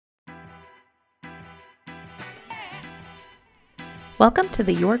Welcome to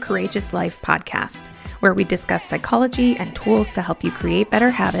the Your Courageous Life podcast, where we discuss psychology and tools to help you create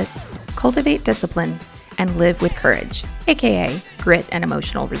better habits, cultivate discipline, and live with courage, aka grit and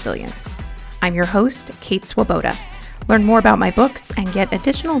emotional resilience. I'm your host, Kate Swoboda. Learn more about my books and get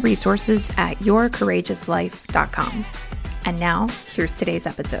additional resources at yourcourageouslife.com. And now, here's today's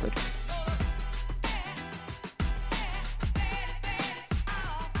episode.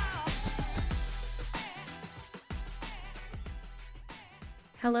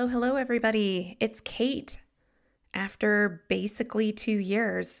 Hello, everybody. It's Kate. After basically 2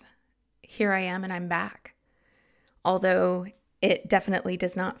 years, here I am and I'm back. Although it definitely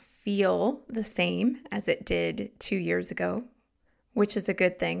does not feel the same as it did 2 years ago, which is a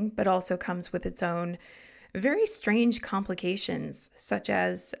good thing, but also comes with its own very strange complications, such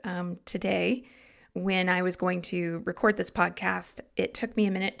as today, when I was going to record this podcast, it took me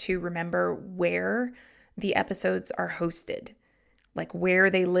a minute to remember where the episodes are hosted. Like where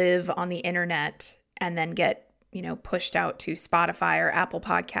they live on the internet and then get, pushed out to Spotify or Apple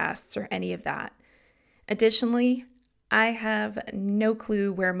Podcasts or any of that. Additionally, I have no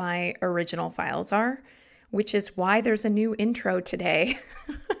clue where my original files are, which is why there's a new intro today.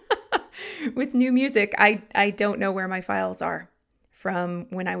 With new music, I don't know where my files are from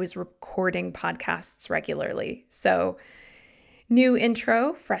when I was recording podcasts regularly. So, new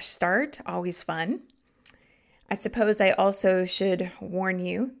intro, fresh start, always fun. I suppose I also should warn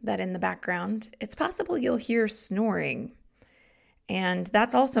you that in the background, it's possible you'll hear snoring. And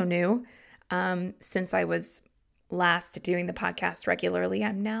that's also new. Since I was last doing the podcast regularly,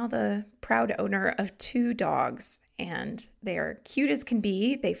 I'm now the proud owner of 2 dogs, and they are cute as can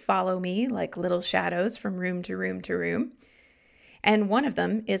be. They follow me like little shadows from room to room to room. And one of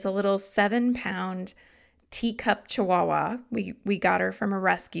them is a little 7-pound teacup chihuahua. We got her from a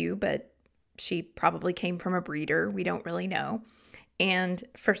rescue, but she probably came from a breeder. We don't really know. And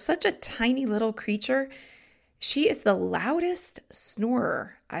for such a tiny little creature, she is the loudest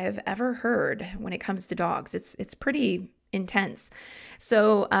snorer I have ever heard when it comes to dogs. It's pretty intense.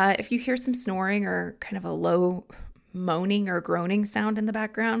 So if you hear some snoring or kind of a low moaning or groaning sound in the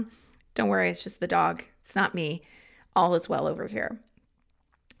background, don't worry, it's just the dog. It's not me. All is well over here.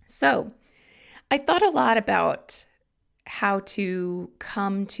 So I thought a lot about how to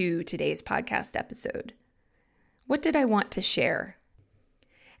come to today's podcast episode. What did I want to share?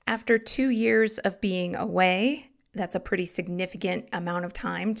 After 2 years of being away, that's a pretty significant amount of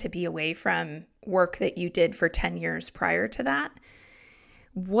time to be away from work that you did for 10 years prior to that.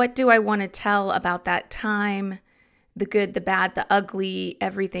 What do I want to tell about that time, the good, the bad, the ugly,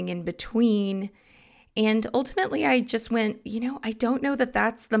 everything in between? And ultimately, I just went, I don't know that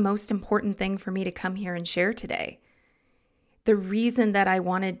that's the most important thing for me to come here and share today. The reason that I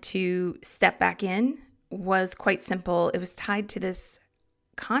wanted to step back in was quite simple. It was tied to this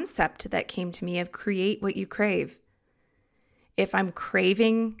concept that came to me of create what you crave. If I'm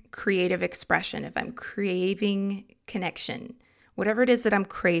craving creative expression, if I'm craving connection, whatever it is that I'm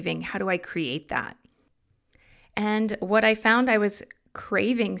craving, how do I create that? And what I found I was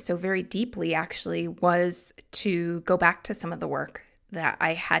craving so very deeply actually was to go back to some of the work that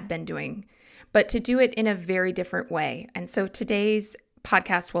I had been doing, but to do it in a very different way. And so today's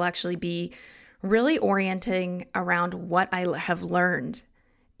podcast will actually be really orienting around what I have learned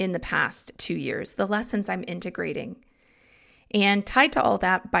in the past 2 years, the lessons I'm integrating. And tied to all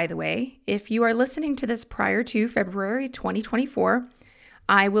that, by the way, if you are listening to this prior to February 2024,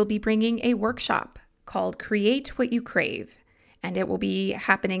 I will be bringing a workshop called Create What You Crave, and it will be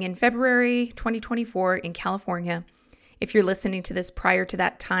happening in February 2024 in California. If you're listening to this prior to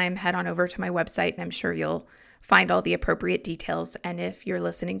that time, head on over to my website and I'm sure you'll find all the appropriate details. And if you're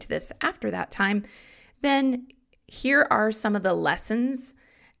listening to this after that time, then here are some of the lessons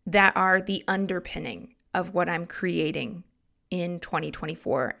that are the underpinning of what I'm creating in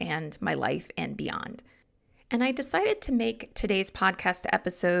 2024 and my life and beyond. And I decided to make today's podcast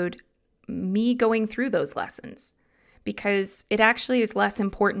episode me going through those lessons, because it actually is less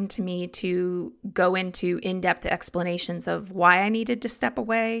important to me to go into in-depth explanations of why I needed to step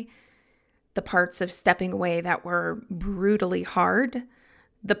away, the parts of stepping away that were brutally hard,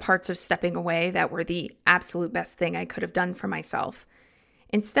 the parts of stepping away that were the absolute best thing I could have done for myself.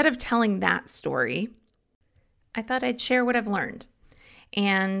 Instead of telling that story, I thought I'd share what I've learned.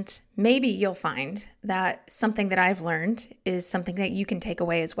 And maybe you'll find that something that I've learned is something that you can take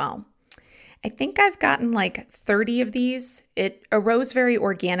away as well. I think I've gotten like 30 of these. It arose very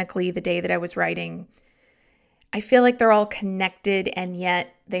organically the day that I was writing. I feel like they're all connected and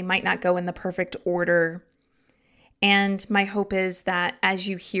yet they might not go in the perfect order. And my hope is that as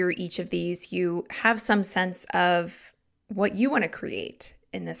you hear each of these, you have some sense of what you want to create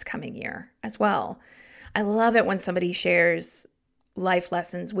in this coming year as well. I love it when somebody shares life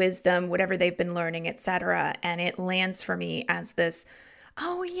lessons, wisdom, whatever they've been learning, etc. And it lands for me as this,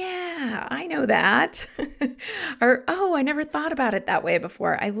 oh yeah, I know that. Or, oh, I never thought about it that way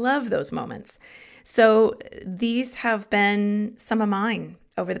before. I love those moments. So these have been some of mine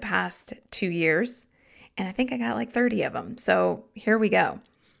over the past 2 years. And I think I got like 30 of them. So here we go.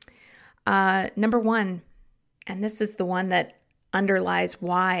 Number 1, and this is the one that underlies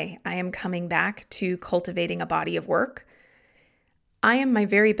why I am coming back to cultivating a body of work. I am my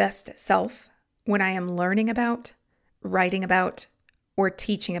very best self when I am learning about, writing about, or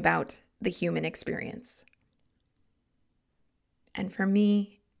teaching about the human experience. And for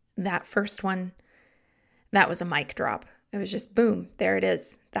me, that first one, that was a mic drop. It was just boom, there it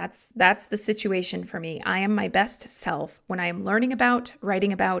is. That's the situation for me. I am my best self when I am learning about,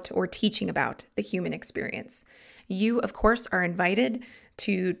 writing about, or teaching about the human experience. You, of course, are invited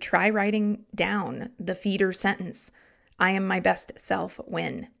to try writing down the feeder sentence, I am my best self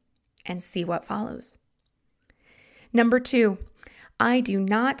when, and see what follows. Number 2, I do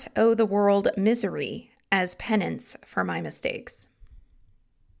not owe the world misery as penance for my mistakes.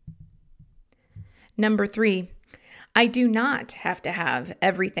 Number 3, I do not have to have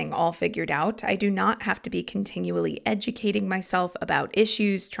everything all figured out. I do not have to be continually educating myself about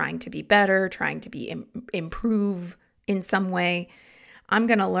issues, trying to be better, trying to be improve in some way. I'm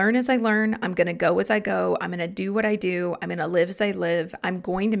going to learn as I learn. I'm going to go as I go. I'm going to do what I do. I'm going to live as I live. I'm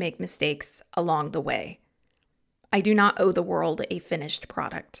going to make mistakes along the way. I do not owe the world a finished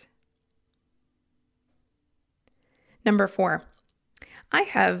product. Number 4, I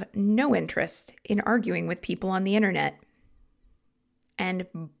have no interest in arguing with people on the internet. And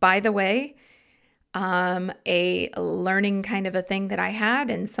by the way, a learning kind of a thing that I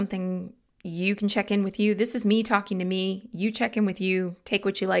had and something you can check in with you. This is me talking to me. You check in with you. Take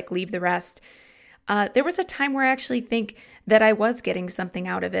what you like, leave the rest. There was a time where I actually think that I was getting something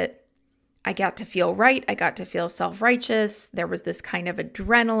out of it. I got to feel right. I got to feel self-righteous. There was this kind of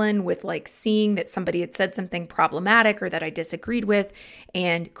adrenaline with like seeing that somebody had said something problematic or that I disagreed with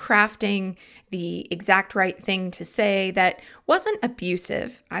and crafting the exact right thing to say that wasn't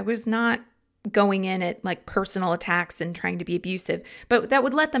abusive. I was not going in at like personal attacks and trying to be abusive, but that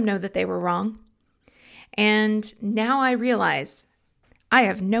would let them know that they were wrong. And now I realize I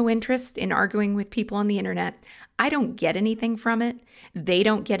have no interest in arguing with people on the internet. I don't get anything from it. They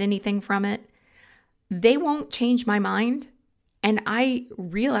don't get anything from it. They won't change my mind. And I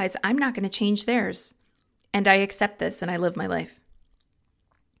realize I'm not going to change theirs. And I accept this and I live my life.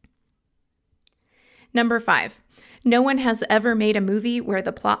 Number 5, no one has ever made a movie where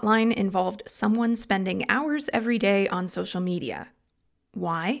the plotline involved someone spending hours every day on social media.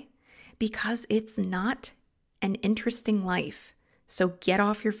 Why? Because it's not an interesting life. So get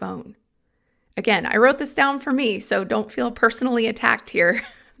off your phone. Again, I wrote this down for me, so don't feel personally attacked here.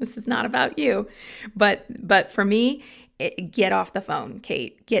 This is not about you. But for me, get off the phone,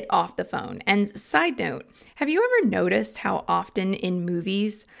 Kate. Get off the phone. And side note, have you ever noticed how often in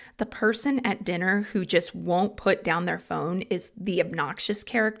movies, the person at dinner who just won't put down their phone is the obnoxious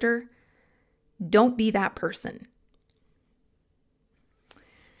character? Don't be that person.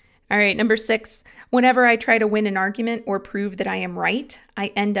 All right, number 6, whenever I try to win an argument or prove that I am right, I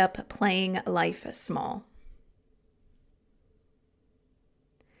end up playing life small.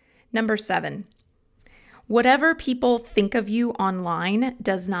 Number 7, whatever people think of you online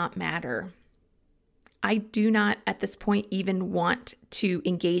does not matter. I do not at this point even want to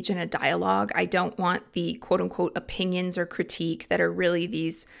engage in a dialogue. I don't want the quote unquote opinions or critique that are really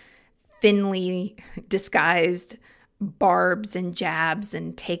these thinly disguised barbs and jabs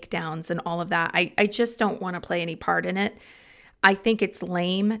and takedowns and all of that. I just don't want to play any part in it. I think it's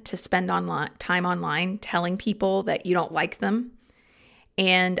lame to spend time online telling people that you don't like them.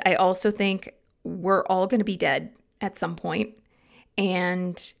 And I also think we're all going to be dead at some point.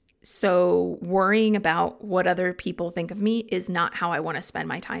 And so worrying about what other people think of me is not how I want to spend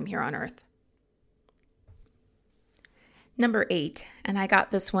my time here on earth. Number 8, and I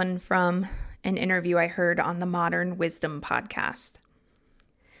got this one from an interview I heard on the Modern Wisdom podcast.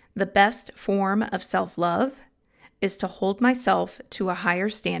 The best form of self-love is to hold myself to a higher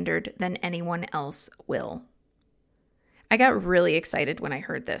standard than anyone else will. I got really excited when I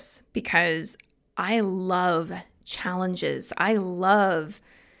heard this because I love challenges. I love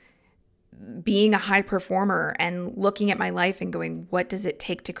being a high performer and looking at my life and going, what does it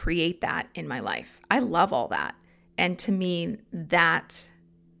take to create that in my life? I love all that. And to me, that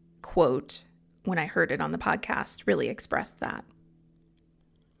quote, when I heard it on the podcast, really expressed that.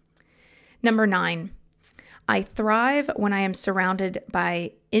 Number 9, I thrive when I am surrounded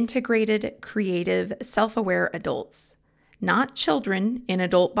by integrated, creative, self-aware adults, not children in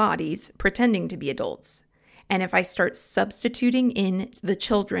adult bodies pretending to be adults. And if I start substituting in the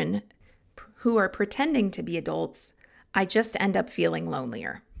children who are pretending to be adults, I just end up feeling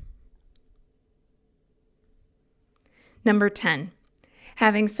lonelier. Number 10,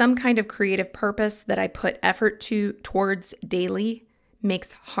 having some kind of creative purpose that I put effort towards daily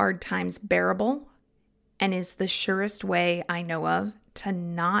makes hard times bearable and is the surest way I know of to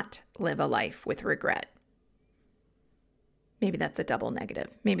not live a life with regret. Maybe that's a double negative.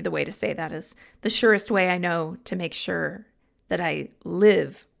 Maybe the way to say that is the surest way I know to make sure that I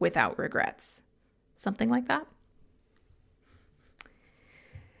live without regrets. Something like that.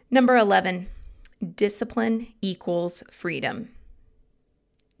 Number 11, discipline equals freedom.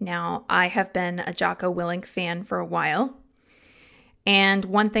 Now, I have been a Jocko Willink fan for a while. And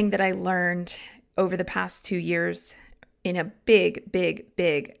one thing that I learned over the past 2 years in a big,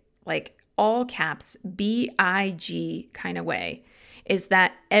 like all caps, BIG kind of way, is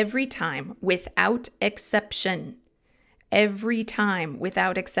that every time without exception that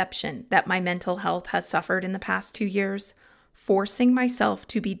my mental health has suffered in the past 2 years, forcing myself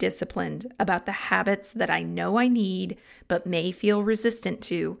to be disciplined about the habits that I know I need but may feel resistant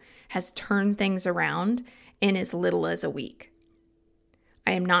to has turned things around in as little as a week.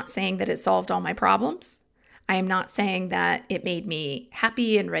 I am not saying that it solved all my problems. I am not saying that it made me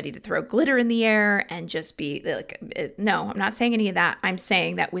happy and ready to throw glitter in the air and just be like, no, I'm not saying any of that. I'm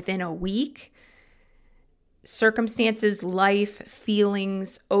saying that within a week, circumstances, life,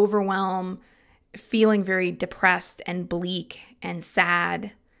 feelings, overwhelm, feeling very depressed and bleak and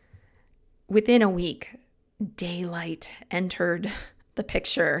sad. Within a week, daylight entered the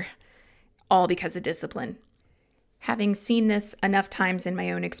picture, all because of discipline. Having seen this enough times in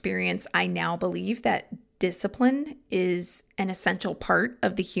my own experience, I now believe that discipline is an essential part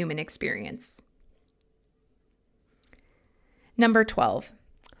of the human experience. Number 12,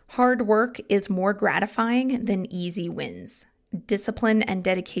 hard work is more gratifying than easy wins. Discipline and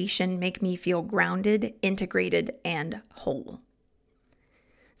dedication make me feel grounded, integrated, and whole.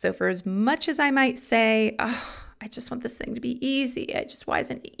 So for as much as I might say, oh, I just want this thing to be easy, why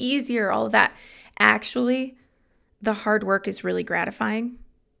isn't it easier, all of that, actually, the hard work is really gratifying.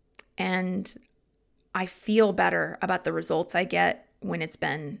 And I feel better about the results I get when it's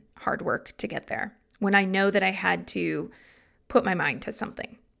been hard work to get there, when I know that I had to put my mind to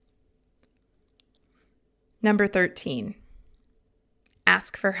something. Number 13,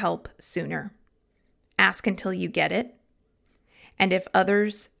 ask for help sooner. Ask until you get it. And if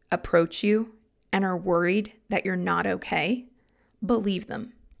others approach you and are worried that you're not okay, believe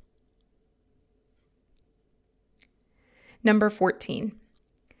them. Number 14,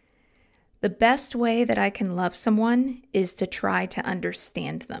 the best way that I can love someone is to try to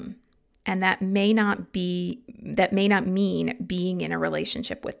understand them. And that may not mean being in a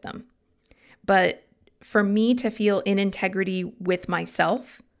relationship with them. But for me to feel in integrity with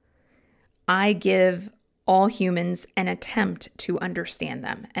myself, I give all humans an attempt to understand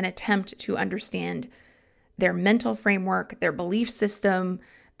them, an attempt to understand their mental framework, their belief system,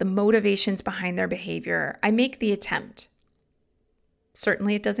 the motivations behind their behavior. I make the attempt.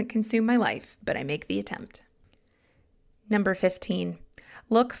 Certainly it doesn't consume my life, but I make the attempt. Number 15,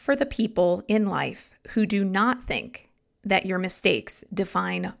 look for the people in life who do not think that your mistakes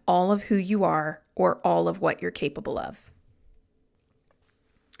define all of who you are or all of what you're capable of.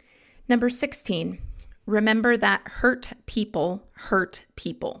 Number 16, remember that hurt people,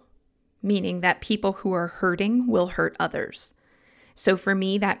 meaning that people who are hurting will hurt others. So for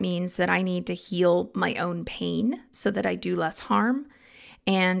me, that means that I need to heal my own pain so that I do less harm,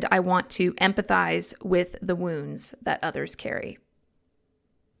 and I want to empathize with the wounds that others carry.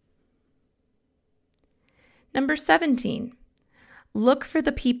 Number 17, look for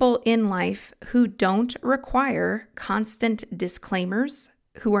the people in life who don't require constant disclaimers,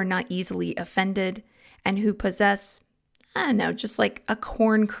 who are not easily offended, and who possess, just like a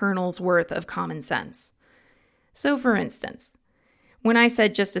corn kernel's worth of common sense. So for instance, when I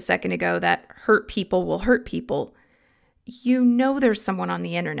said just a second ago that hurt people will hurt people, there's someone on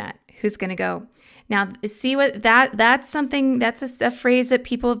the internet who's going to go, now see what that's a phrase that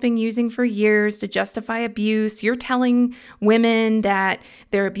people have been using for years to justify abuse. You're telling women that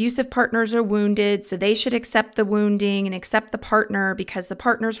their abusive partners are wounded, so they should accept the wounding and accept the partner because the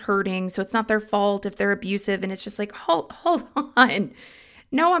partner's hurting, so it's not their fault if they're abusive. And it's just like, hold on.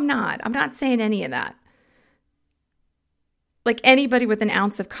 No, I'm not saying any of that. Like, anybody with an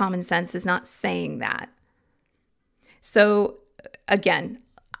ounce of common sense is not saying that. So again,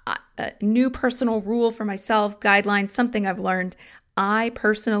 a new personal rule for myself, guidelines, something I've learned. I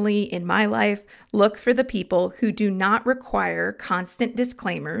personally, in my life, look for the people who do not require constant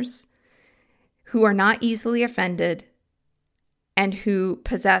disclaimers, who are not easily offended, and who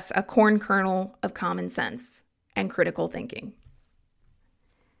possess a corn kernel of common sense and critical thinking.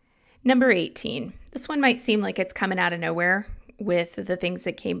 Number 18. This one might seem like it's coming out of nowhere with the things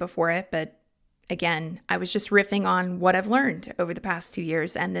that came before it, but again, I was just riffing on what I've learned over the past 2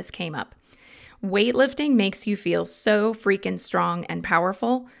 years, and this came up. Weightlifting makes you feel so freaking strong and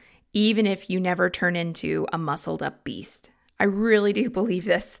powerful, even if you never turn into a muscled up beast. I really do believe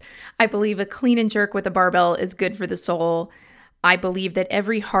this. I believe a clean and jerk with a barbell is good for the soul. I believe that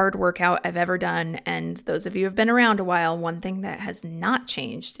every hard workout I've ever done, and those of you who have been around a while, one thing that has not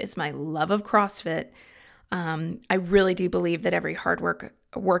changed is my love of CrossFit. I really do believe that every hard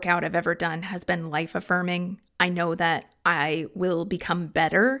workout I've ever done has been life-affirming. I know that I will become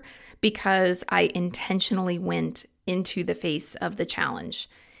better because I intentionally went into the face of the challenge.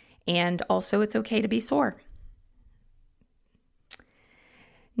 And also, it's okay to be sore.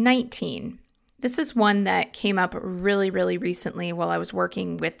 19. This is one that came up really, really recently while I was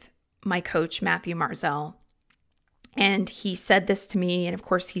working with my coach, Matthew Marzell. And he said this to me, and of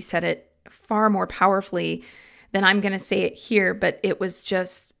course he said it far more powerfully than I'm going to say it here, but it was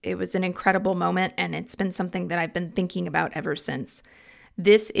an incredible moment, and it's been something that I've been thinking about ever since.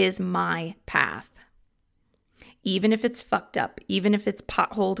 This is my path. Even if it's fucked up, even if it's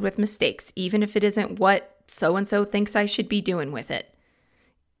potholed with mistakes, even if it isn't what so-and-so thinks I should be doing with it,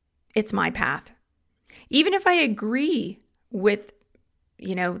 it's my path. Even if I agree with,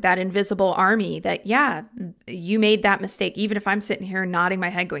 that invisible army that, yeah, you made that mistake, even if I'm sitting here nodding my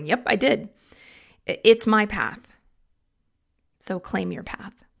head going, yep, I did. It's my path. So claim your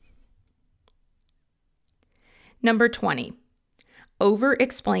path. Number 20,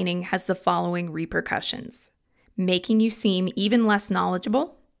 over-explaining has the following repercussions: making you seem even less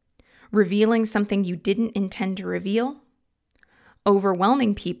knowledgeable, revealing something you didn't intend to reveal,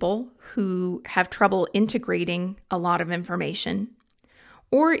 overwhelming people who have trouble integrating a lot of information,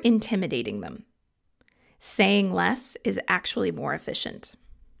 or intimidating them. Saying less is actually more efficient.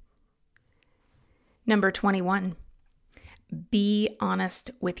 Number 21, be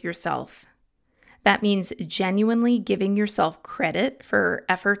honest with yourself. That means genuinely giving yourself credit for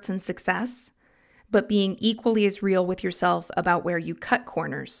efforts and success, but being equally as real with yourself about where you cut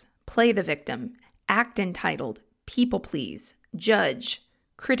corners, play the victim, act entitled, people please, judge,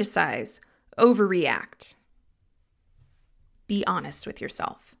 criticize, overreact. Be honest with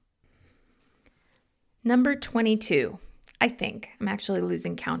yourself. Number 22, I think, I'm actually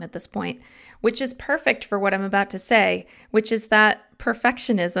losing count at this point, which is perfect for what I'm about to say, which is that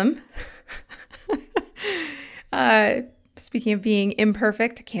perfectionism, speaking of being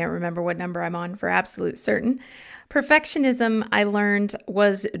imperfect, can't remember what number I'm on for absolute certain. Perfectionism, I learned,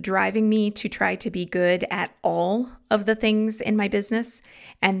 was driving me to try to be good at all of the things in my business,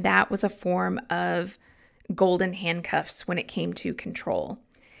 and that was a form of golden handcuffs when it came to control.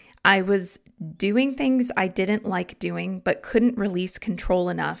 I was doing things I didn't like doing, but couldn't release control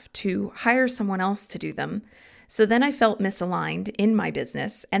enough to hire someone else to do them. So then I felt misaligned in my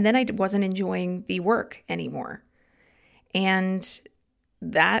business, and then I wasn't enjoying the work anymore. And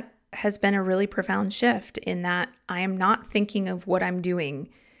that has been a really profound shift in that I am not thinking of what I'm doing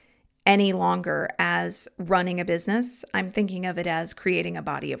any longer as running a business. I'm thinking of it as creating a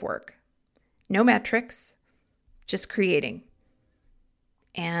body of work. No metrics, just creating.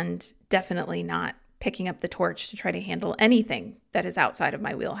 And definitely not picking up the torch to try to handle anything that is outside of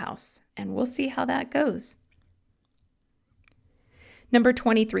my wheelhouse. And we'll see how that goes. Number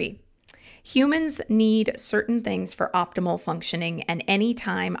 23. Humans need certain things for optimal functioning, and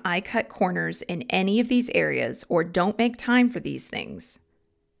anytime I cut corners in any of these areas or don't make time for these things,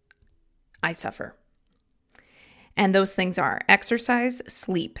 I suffer. And those things are exercise,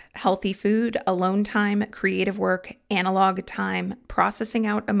 sleep, healthy food, alone time, creative work, analog time, processing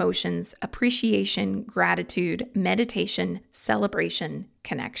out emotions, appreciation, gratitude, meditation, celebration,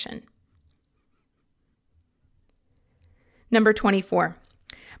 connection. Number 24.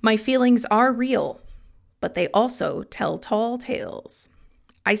 My feelings are real, but they also tell tall tales.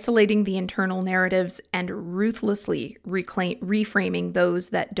 Isolating the internal narratives and ruthlessly reframing those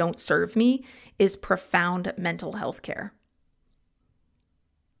that don't serve me is profound mental health care.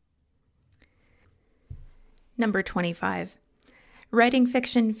 Number 25. Writing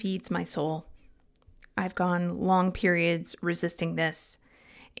fiction feeds my soul. I've gone long periods resisting this,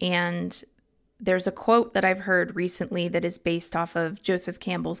 and there's a quote that I've heard recently that is based off of Joseph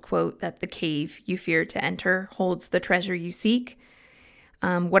Campbell's quote that the cave you fear to enter holds the treasure you seek.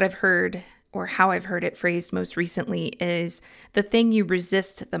 What I've heard, or how I've heard it phrased most recently, is the thing you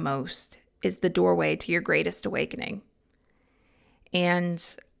resist the most is the doorway to your greatest awakening. And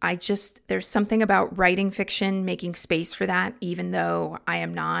there's something about writing fiction, making space for that, even though I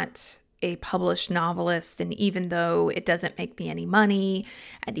am not a published novelist, and even though it doesn't make me any money,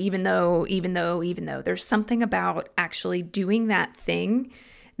 and even though, there's something about actually doing that thing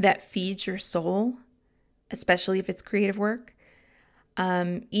that feeds your soul, especially if it's creative work.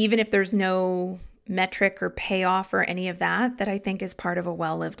 Even if there's no metric or payoff or any of that, that I think is part of a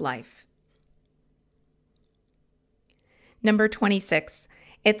well-lived life. Number 26,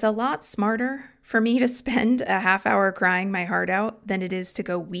 it's a lot smarter for me to spend a half hour crying my heart out than it is to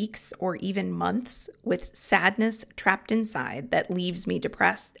go weeks or even months with sadness trapped inside that leaves me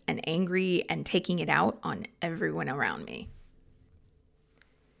depressed and angry and taking it out on everyone around me.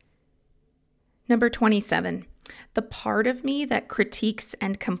 Number 27, the part of me that critiques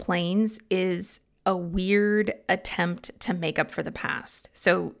and complains is a weird attempt to make up for the past.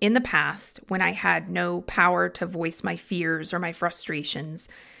 So in the past, when I had no power to voice my fears or my frustrations,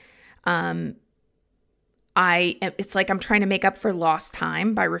 it's like I'm trying to make up for lost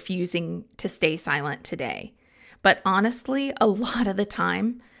time by refusing to stay silent today. But honestly, a lot of the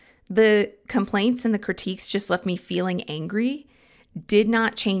time, the complaints and the critiques just left me feeling angry, did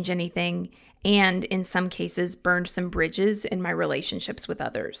not change anything, and in some cases burned some bridges in my relationships with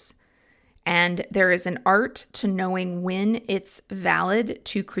others. And there is an art to knowing when it's valid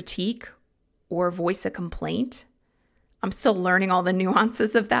to critique or voice a complaint. I'm still learning all the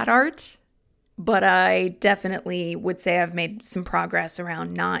nuances of that art, but I definitely would say I've made some progress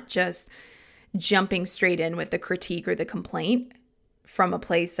around not just jumping straight in with the critique or the complaint from a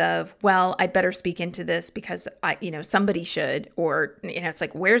place of, well, I'd better speak into this because somebody should, or, it's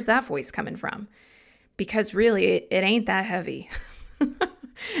like, where's that voice coming from? Because really, it ain't that heavy.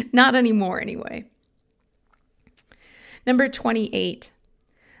 Not anymore, anyway. Number 28,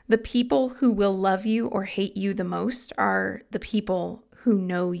 the people who will love you or hate you the most are the people who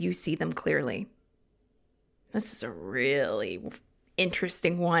know you see them clearly. This is a really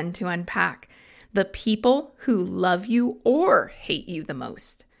interesting one to unpack. The people who love you or hate you the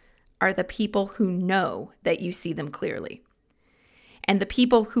most are the people who know that you see them clearly. And the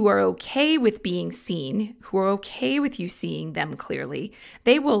people who are okay with being seen, who are okay with you seeing them clearly,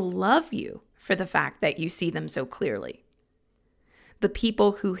 they will love you for the fact that you see them so clearly. The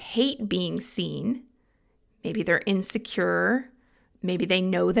people who hate being seen, maybe they're insecure, maybe they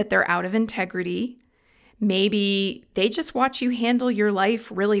know that they're out of integrity, maybe they just watch you handle your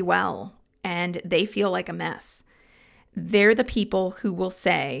life really well and they feel like a mess. They're the people who will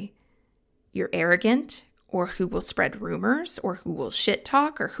say you're arrogant, or who will spread rumors, or who will shit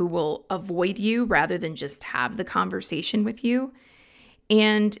talk, or who will avoid you rather than just have the conversation with you.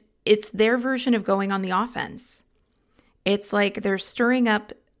 And it's their version of going on the offense. It's like they're stirring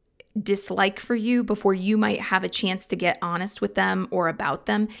up dislike for you before you might have a chance to get honest with them or about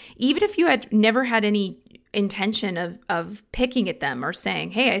them. Even if you had never had any intention of picking at them or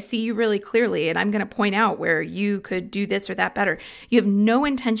saying, hey, I see you really clearly and I'm going to point out where you could do this or that better. You have no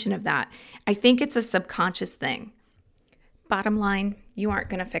intention of that. I think it's a subconscious thing. Bottom line, you aren't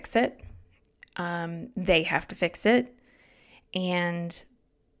going to fix it. They have to fix it. And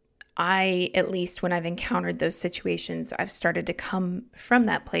I, at least when I've encountered those situations, I've started to come from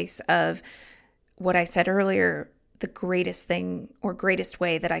that place of what I said earlier. The greatest thing or greatest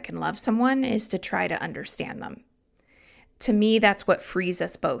way that I can love someone is to try to understand them. To me, that's what frees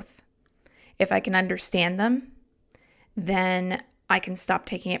us both. If I can understand them, then I can stop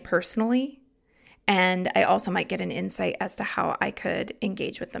taking it personally. And I also might get an insight as to how I could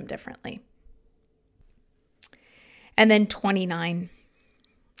engage with them differently. And then 29,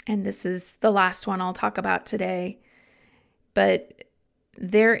 and this is the last one I'll talk about today, but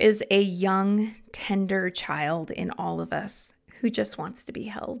there is a young, tender child in all of us who just wants to be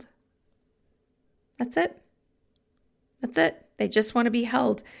held. That's it. That's it. They just want to be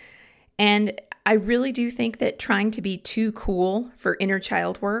held. And I really do think that trying to be too cool for inner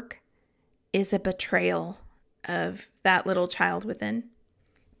child work is a betrayal of that little child within.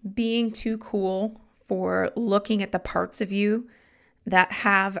 Being too cool for looking at the parts of you that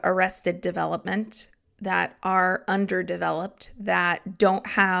have arrested development, that are underdeveloped, that don't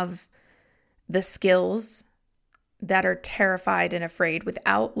have the skills, that are terrified and afraid.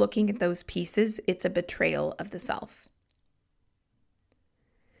 Without looking at those pieces, it's a betrayal of the self.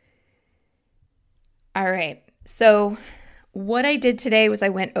 All right. So what I did today was I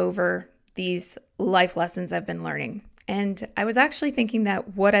went over these life lessons I've been learning. And I was actually thinking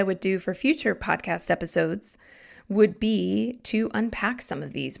that what I would do for future podcast episodes would be to unpack some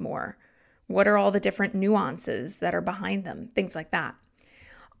of these more. What are all the different nuances that are behind them? Things like that.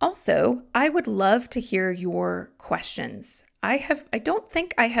 Also, I would love to hear your questions. I don't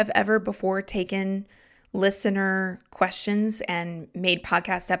think I have ever before taken listener questions and made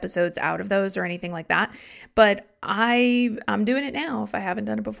podcast episodes out of those or anything like that. But I'm doing it now. If I haven't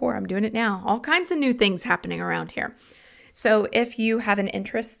done it before, I'm doing it now. All kinds of new things happening around here. So if you have an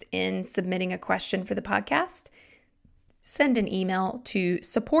interest in submitting a question for the podcast, send an email to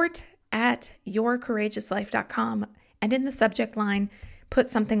support@yourcourageouslife.com, and in the subject line, put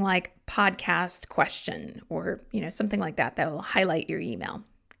something like podcast question or, something like that will highlight your email.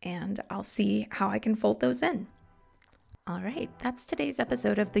 And I'll see how I can fold those in. All right, that's today's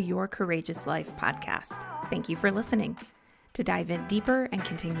episode of the Your Courageous Life podcast. Thank you for listening. To dive in deeper and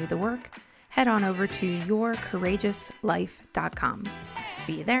continue the work, head on over to yourcourageouslife.com.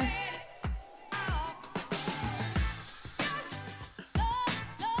 See you there.